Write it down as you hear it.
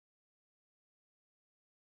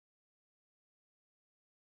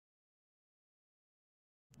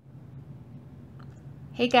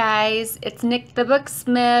Hey guys, it's Nick the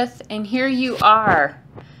Booksmith, and here you are,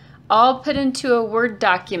 all put into a Word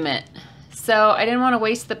document. So I didn't want to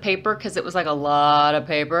waste the paper because it was like a lot of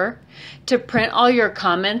paper to print all your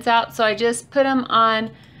comments out. So I just put them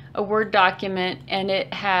on a Word document, and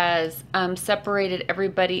it has separated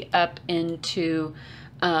everybody up into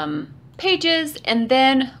pages. And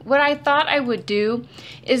then what I thought I would do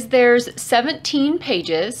is there's 17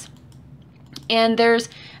 pages, and there's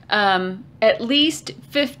at least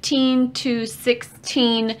 15 to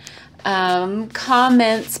 16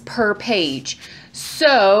 comments per page.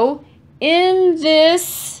 So in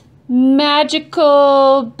this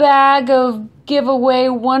magical bag of giveaway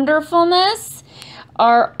wonderfulness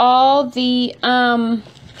are all the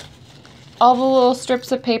little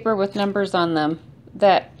strips of paper with numbers on them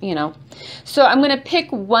that, you know. So I'm going to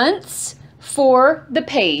pick once for the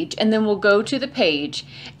page, and then we'll go to the page,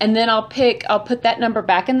 and then I'll put that number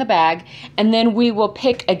back in the bag, and then we will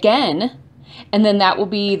pick again, and then that will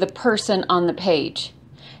be the person on the page.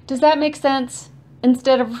 Does that make sense?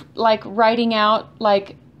 Instead of like writing out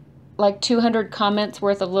like 200 comments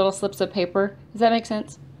worth of little slips of paper. Does that make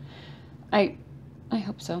sense? I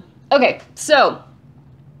hope so. Okay, so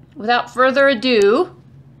without further ado,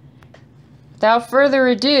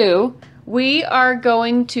 we are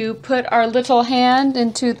going to put our little hand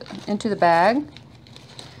into the bag.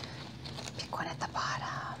 Pick one at the bottom.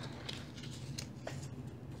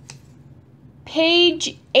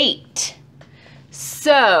 Page 8.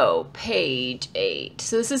 So, page 8.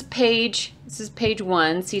 So this is page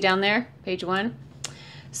 1. See down there? Page 1.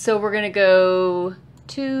 So we're going to go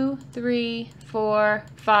 2, 3, 4,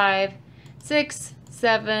 5, 6,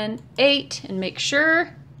 7, 8 and make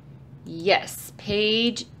sure. Yes,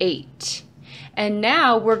 page 8. And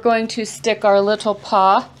now we're going to stick our little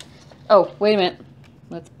paw. Oh, wait a minute.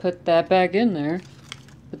 Let's put that back in there.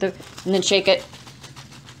 And then shake it.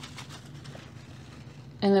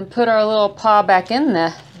 And then put our little paw back in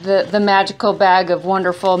the magical bag of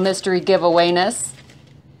wonderful mystery giveawayness.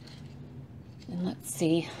 And let's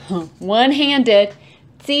see. One-handed.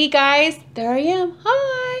 See, guys? There I am.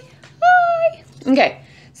 Hi. Hi. Okay.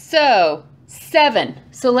 So 7.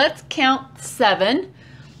 So let's count 7.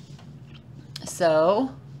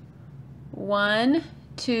 So 1,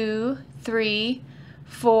 2, 3,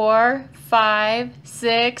 4, 5,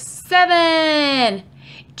 6, 7.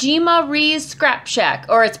 Gma Ree's Scrap Shack,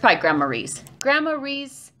 or it's probably Grandma Ree's. Grandma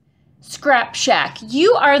Ree's Scrap Shack.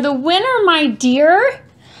 You are the winner, my dear.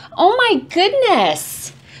 Oh my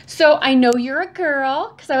goodness. So I know you're a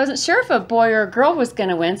girl, because I wasn't sure if a boy or a girl was going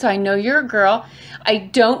to win, so I know you're a girl. I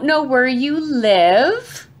don't know where you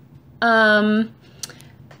live. I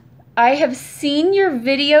have seen your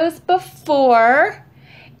videos before,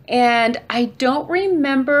 and I don't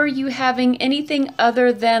remember you having anything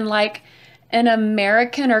other than like an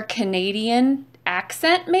American or Canadian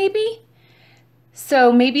accent, maybe?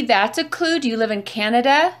 So maybe that's a clue. Do you live in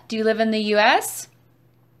Canada? Do you live in the US?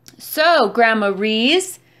 So, Grandma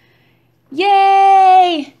Ree's,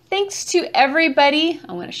 yay! Thanks to everybody.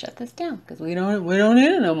 I want to shut this down because we don't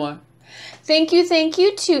need it no more. Thank you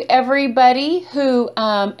to everybody who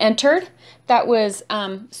entered. That was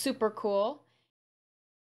super cool.